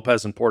with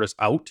Lopez and Portis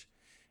out,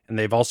 and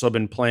they've also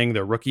been playing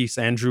their rookie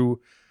Sandru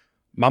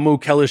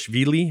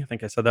Mamukelishvili. I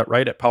think I said that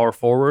right, at power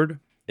forward.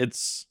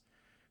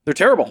 They're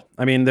terrible.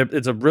 I mean,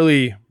 it's a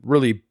really,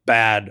 really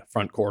bad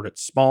front court.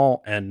 It's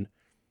small, and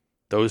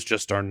those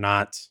just are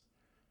not,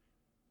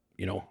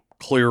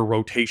 clear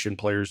rotation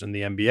players in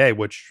the NBA,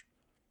 which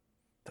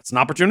that's an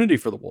opportunity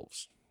for the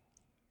Wolves.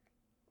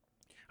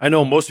 I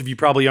know most of you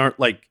probably aren't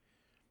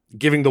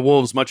giving the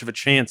Wolves much of a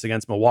chance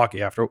against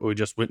Milwaukee after what we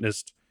just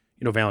witnessed,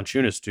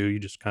 Valanciunas do. You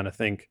just kind of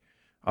think,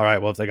 all right,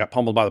 well, if they got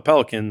pummeled by the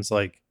Pelicans,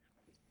 what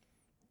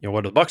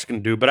are the Bucks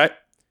going to do? But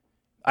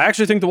I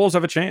actually think the Wolves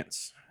have a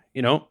chance.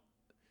 In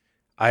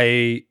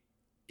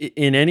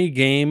any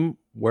game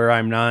where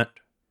I'm not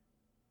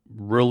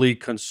really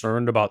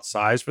concerned about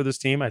size for this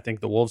team, I think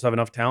the Wolves have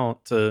enough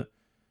talent to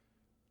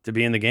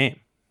be in the game.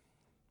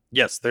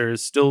 Yes, there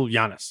is still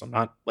Giannis. I'm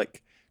not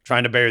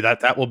trying to bury that.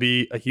 That will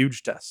be a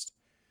huge test.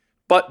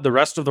 But the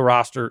rest of the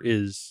roster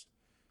is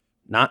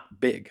not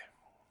big.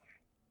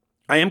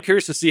 I am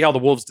curious to see how the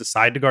Wolves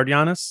decide to guard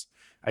Giannis.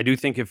 I do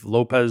think if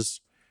Lopez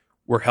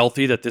were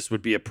healthy, that this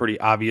would be a pretty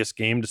obvious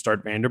game to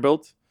start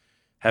Vanderbilt,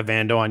 have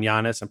Vando on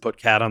Giannis and put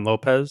Cat on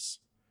Lopez.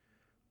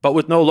 But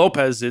with no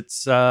Lopez,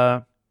 it's,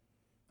 the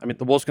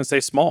Wolves can stay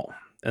small,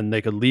 and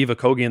they could leave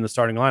Okogie in the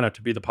starting lineup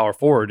to be the power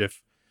forward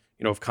if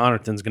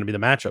Connaughton's going to be the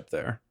matchup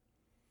there.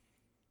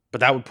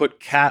 But that would put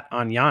Cat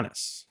on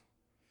Giannis.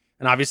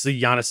 And obviously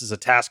Giannis is a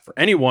task for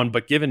anyone,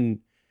 but given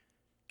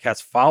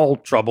Cat's foul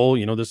trouble,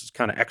 this is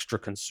kind of extra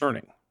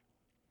concerning.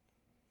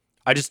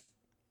 I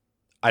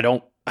don't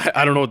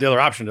know what the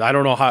other option is. I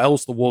don't know how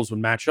else the Wolves would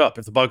match up.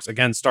 If the Bucks,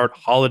 again, start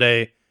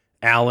Holiday,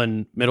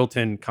 Allen,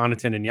 Middleton,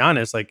 Connaughton, and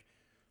Giannis,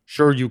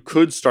 sure, you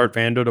could start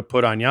Vando to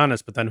put on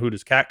Giannis, but then who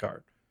does Cat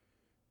guard?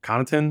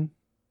 Connaughton,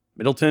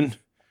 Middleton,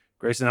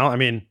 Grayson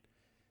Allen?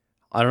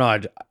 I don't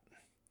know.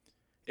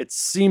 It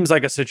seems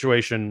like a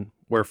situation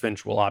where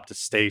Finch will opt to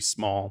stay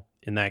small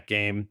in that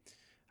game.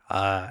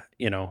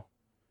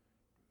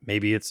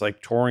 Maybe it's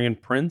like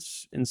Torian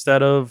Prince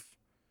instead of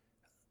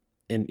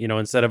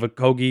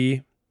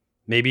Okogie.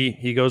 Maybe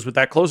he goes with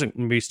that closing.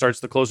 Maybe he starts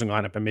the closing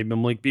lineup, and maybe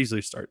Malik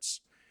Beasley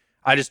starts.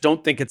 I just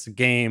don't think it's a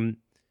game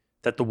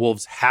that the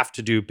Wolves have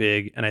to do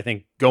big. And I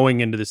think going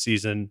into the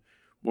season,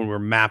 when we're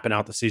mapping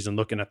out the season,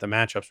 looking at the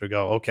matchups, we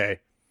go, okay,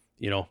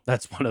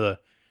 that's one of the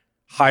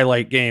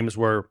highlight games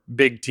where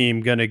big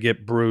team going to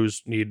get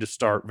bruised, need to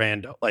start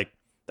Vando.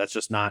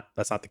 That's not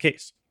the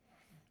case.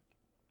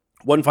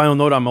 One final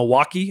note on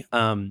Milwaukee.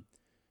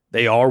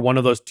 They are one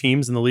of those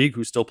teams in the league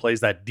who still plays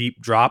that deep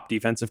drop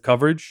defensive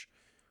coverage,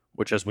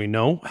 which, as we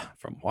know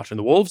from watching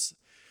the Wolves,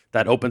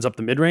 that opens up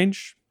the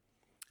mid-range.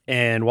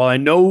 And while I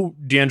know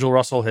D'Angelo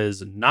Russell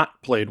has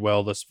not played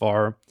well thus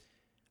far,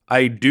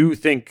 I do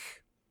think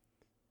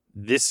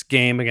this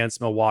game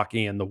against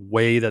Milwaukee and the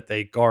way that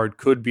they guard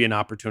could be an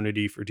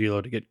opportunity for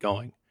D'Lo to get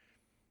going.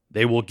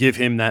 They will give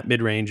him that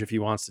mid-range if he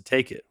wants to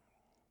take it.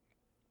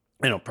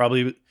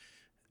 Probably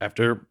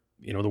after,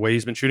 the way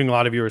he's been shooting, a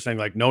lot of you are saying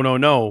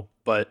no.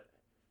 But,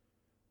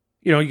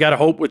 you got to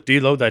hope with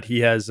D'Lo that he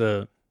has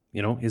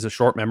he's a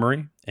short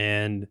memory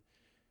and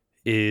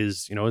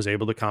is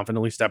able to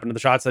confidently step into the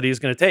shots that he's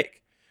going to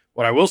take.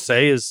 What I will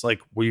say is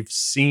we've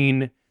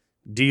seen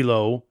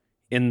D'Lo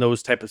in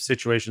those type of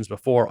situations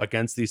before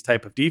against these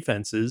type of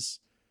defenses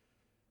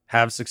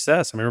have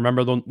success.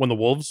 Remember when the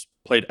Wolves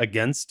played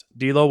against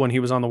D'Lo when he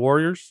was on the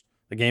Warriors,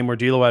 the game where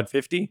D'Lo had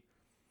 50?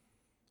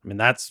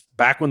 That's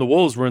back when the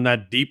Wolves were in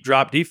that deep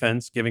drop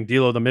defense, giving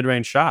D'Lo the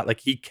mid-range shot.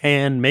 He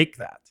can make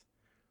that.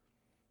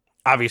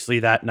 Obviously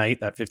that night,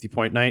 that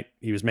 50-point night,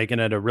 he was making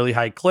it at a really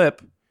high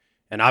clip.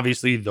 And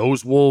obviously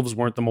those Wolves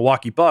weren't the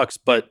Milwaukee Bucks,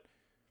 but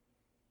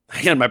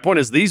again, my point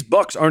is these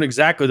Bucks aren't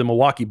exactly the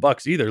Milwaukee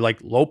Bucks either.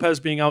 Lopez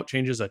being out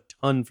changes a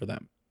ton for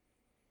them.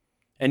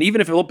 And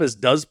even if Lopez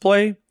does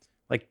play,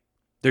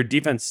 their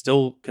defense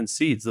still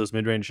concedes those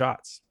mid-range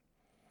shots.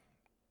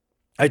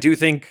 I do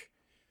think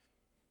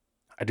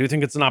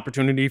it's an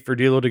opportunity for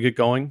D'Lo to get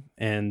going.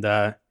 And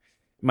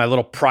my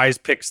little prize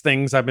picks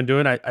things I've been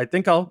doing, I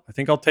think I'll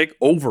take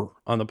over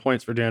on the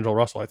points for D'Angelo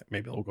Russell. I think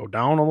maybe it'll go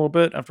down a little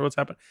bit after what's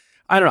happened.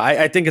 I don't know.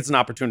 I think it's an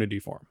opportunity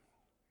for him.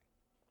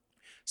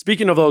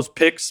 Speaking of those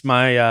picks,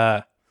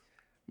 my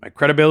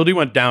credibility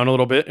went down a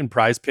little bit in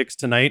prize picks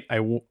tonight.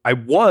 I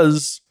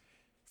was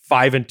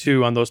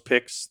 5-2 on those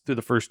picks through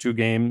the first two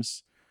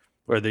games,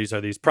 where these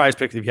are these prize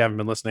picks. If you haven't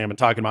been listening, I've been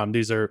talking about them.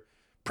 These are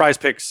prize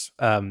picks.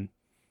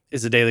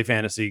 Is a daily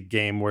fantasy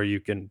game where you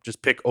can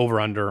just pick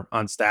over/under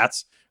on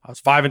stats. I was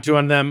 5-2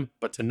 on them,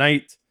 but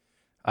tonight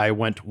I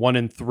went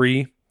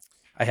 1-3.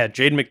 I had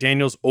Jaden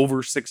McDaniels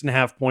over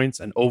 6.5 points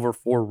and over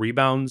 4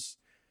 rebounds.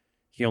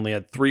 He only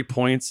had 3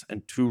 points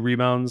and 2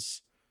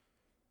 rebounds.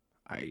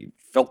 I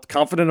felt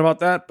confident about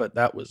that, but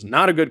that was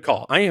not a good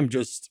call.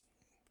 As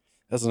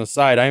an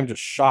aside, I am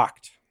just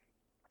shocked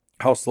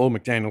how slow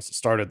McDaniels has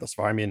started thus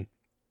far.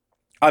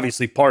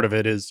 Obviously part of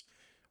it is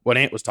what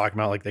Ant was talking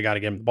about, they got to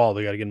get him the ball.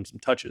 They got to get him some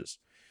touches.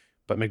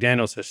 But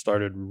McDaniels has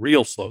started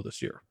real slow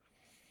this year.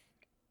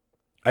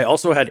 I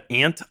also had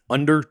Ant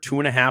under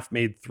 2.5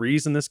 made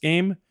threes in this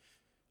game.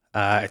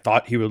 I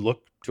thought he would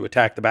look to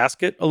attack the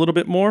basket a little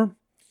bit more.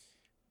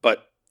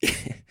 But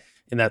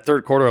in that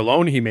third quarter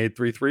alone, he made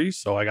 3 threes,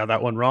 so I got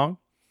that one wrong.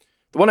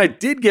 The one I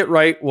did get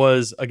right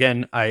was,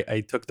 again,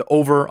 I took the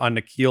over on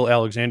Nickeil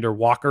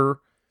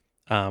Alexander-Walker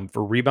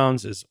for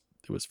rebounds. It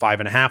was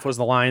 5.5 was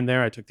the line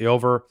there. I took the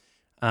over.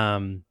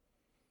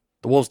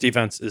 The Wolves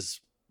defense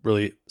is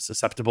really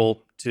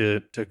susceptible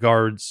to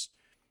guards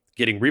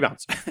getting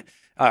rebounds,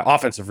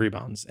 offensive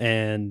rebounds.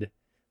 And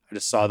I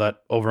just saw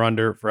that over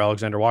under for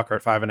Alexander Walker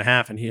at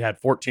 5.5, and he had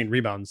 14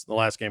 rebounds in the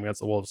last game against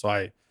the Wolves. So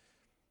it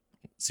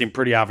seemed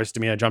pretty obvious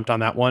to me. I jumped on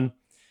that one.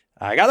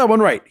 I got that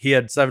one right. He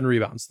had 7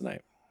 rebounds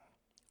tonight.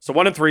 So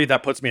 1-3,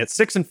 that puts me at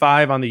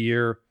 6-5 on the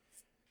year,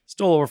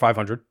 still over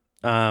 500.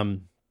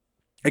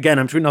 Again,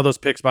 I'm tweeting all those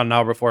picks about an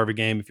hour before every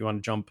game if you want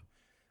to jump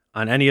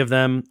on any of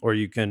them, or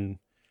you can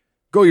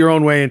go your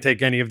own way and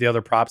take any of the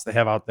other props they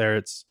have out there.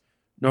 It's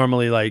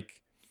normally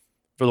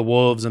for the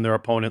Wolves and their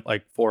opponent,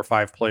 4 or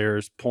 5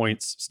 players,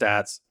 points,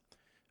 stats,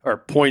 or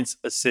points,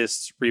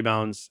 assists,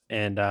 rebounds,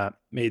 and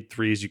made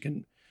threes. You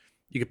can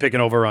pick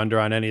an over or under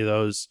on any of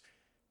those.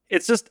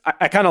 It's just,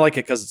 I kind of like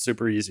it because it's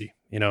super easy.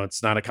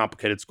 It's not a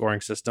complicated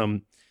scoring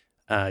system.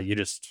 You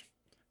just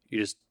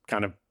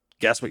kind of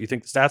guess what you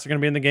think the stats are going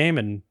to be in the game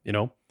and,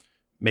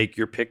 make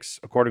your picks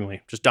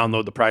accordingly. Just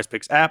download the Prize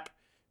Picks app,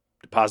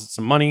 deposit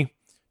some money,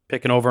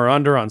 pick an over or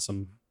under on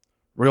some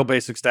real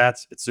basic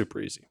stats. It's super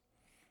easy.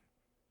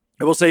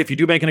 I will say, if you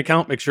do make an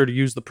account, make sure to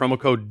use the promo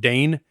code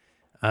DANE.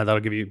 That'll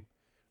give you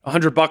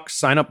 $100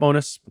 sign-up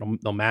bonus.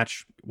 They'll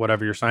match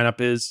whatever your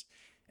sign-up is.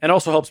 And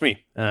also helps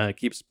me. It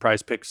keeps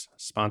Prize Picks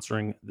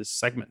sponsoring this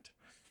segment.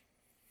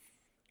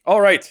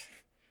 All right.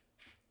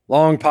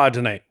 Long pod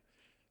tonight.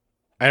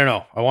 I don't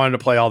know. I wanted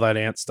to play all that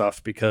Ant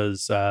stuff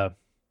because, I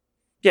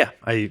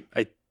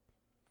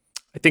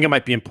think it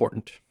might be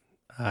important.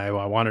 I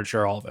wanted to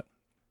share all of it.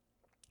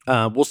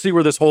 We'll see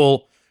where this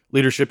whole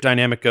leadership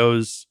dynamic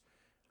goes.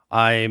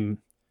 I'm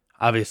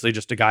obviously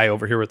just a guy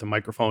over here with a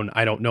microphone.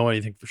 I don't know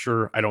anything for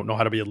sure. I don't know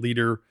how to be a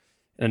leader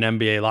in an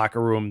NBA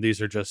locker room.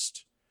 These are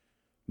just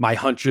my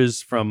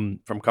hunches from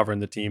covering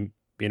the team,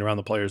 being around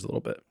the players a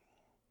little bit.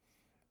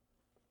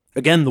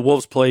 Again, the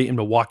Wolves play in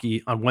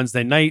Milwaukee on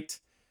Wednesday night.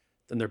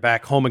 Then they're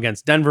back home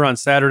against Denver on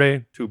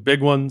Saturday. 2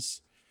 big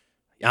ones.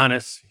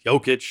 Giannis,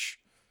 Jokic.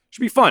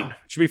 Should be fun.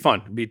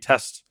 It'll be a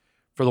test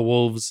for the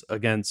Wolves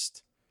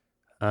against,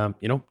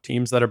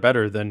 teams that are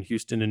better than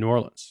Houston and New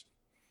Orleans.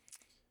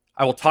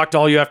 I will talk to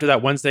all you after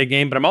that Wednesday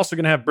game, but I'm also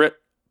going to have Britt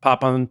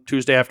pop on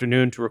Tuesday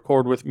afternoon to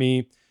record with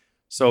me.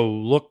 So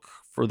look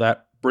for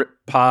that Brit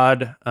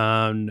pod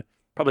on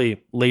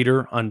probably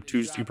later on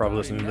Tuesday. You're probably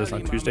listening to this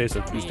on Tuesday,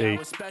 so Tuesday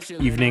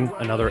evening,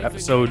 another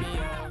episode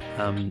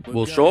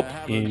will show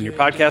up in your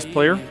podcast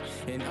player.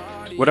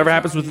 Whatever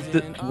happens with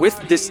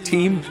this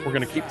team, we're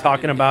going to keep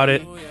talking about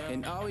it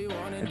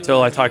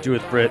until I talk to you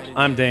with Brit.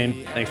 I'm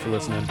Dane. Thanks for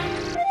listening.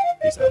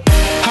 Peace out.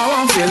 How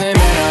I'm feeling, man,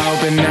 I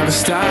hope it never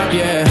stop,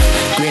 yeah.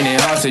 Green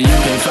and hot so you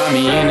can find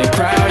me in the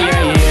crowd,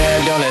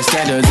 yeah. Don't let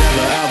standards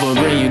ever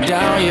bring you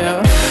down,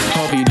 yeah.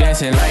 Hope you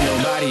dancing like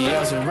nobody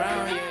else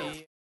around, yeah.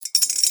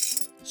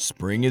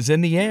 Spring is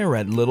in the air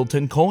at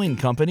Littleton Coin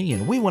Company,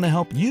 and we want to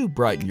help you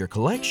brighten your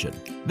collection.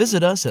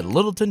 Visit us at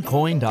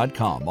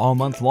littletoncoin.com all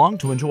month long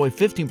to enjoy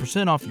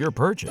 15% off your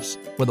purchase.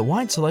 With a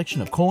wide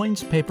selection of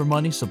coins, paper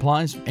money,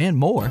 supplies, and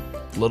more,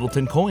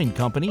 Littleton Coin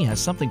Company has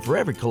something for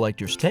every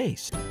collector's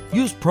taste.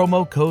 Use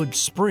promo code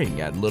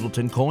SPRING at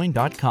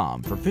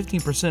littletoncoin.com for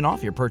 15%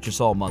 off your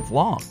purchase all month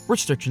long.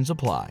 Restrictions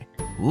apply.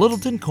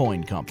 Littleton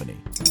Coin Company.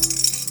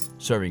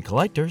 Serving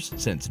collectors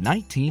since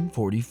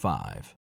 1945.